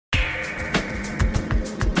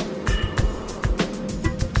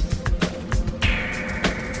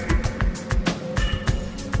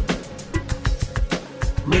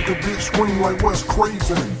a bitch scream like Wes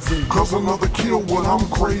Craven. Cause another kill what I'm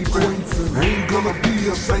craving. Ain't gonna be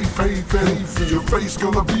a safe haven. Your face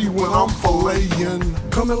gonna be what I'm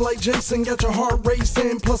filleting. Coming like Jason, got your heart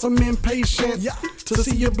racing. Plus I'm impatient to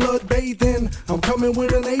see your blood bathing. I'm coming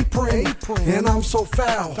with an apron, and I'm so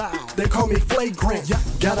foul. They call me flagrant.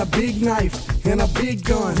 Got a big knife and a big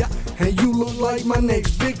gun, and you look like my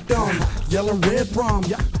next victim. Yelling red rum,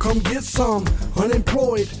 come get some.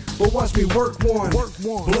 Unemployed, but watch me work one.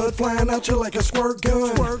 Blood flying out you like a squirt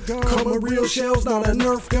gun. Come with real shells, not a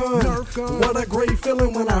Nerf gun. What a great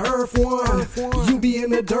feeling when I earth one. You be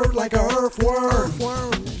in the dirt like a earthworm.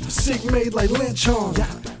 Sick made like lynch hung.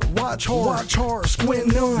 Watch hard, squint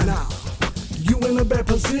none. You in a bad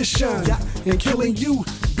position, and killing you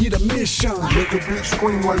be the mission. Make a bitch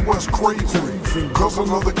scream like Wes Craven. Cause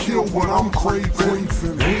another kill what I'm craving.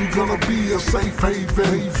 Ain't gonna be a safe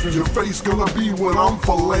haven. Your face gonna be what I'm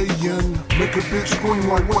filleting. Make a bitch scream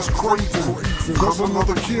like Wes Craven. Cause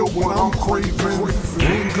another kill what I'm craving.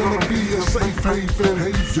 Ain't gonna be a safe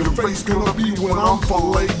haven. Your face gonna be what I'm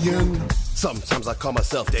filleting. Sometimes I call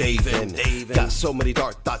myself David. Got so many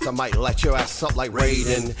dark thoughts I might light your ass up like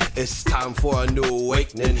Raiden. It's time for a new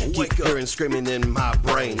awakening. Keep hearing screaming in my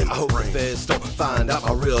brain. I hope the feds don't find out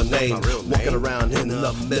my real name. Walking around in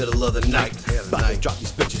the middle of the night. About to drop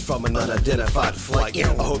these bitches from an unidentified flight.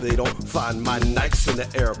 I hope they don't find my nights in the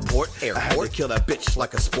airport. I had to kill that bitch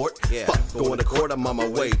like a sport. Fuck going to court, I'm on my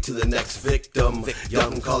way to the next victim. Y'all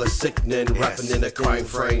can call it sickening, rapping in a crime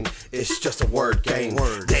frame. It's just a word game.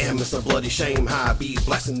 Damn, it's a bloody shame how I be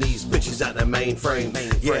blasting these bitches at the mainframe.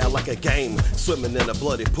 Yeah, like a game, swimming in a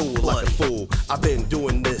bloody pool like a fool. I've been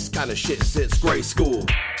doing this kind of shit since grade school.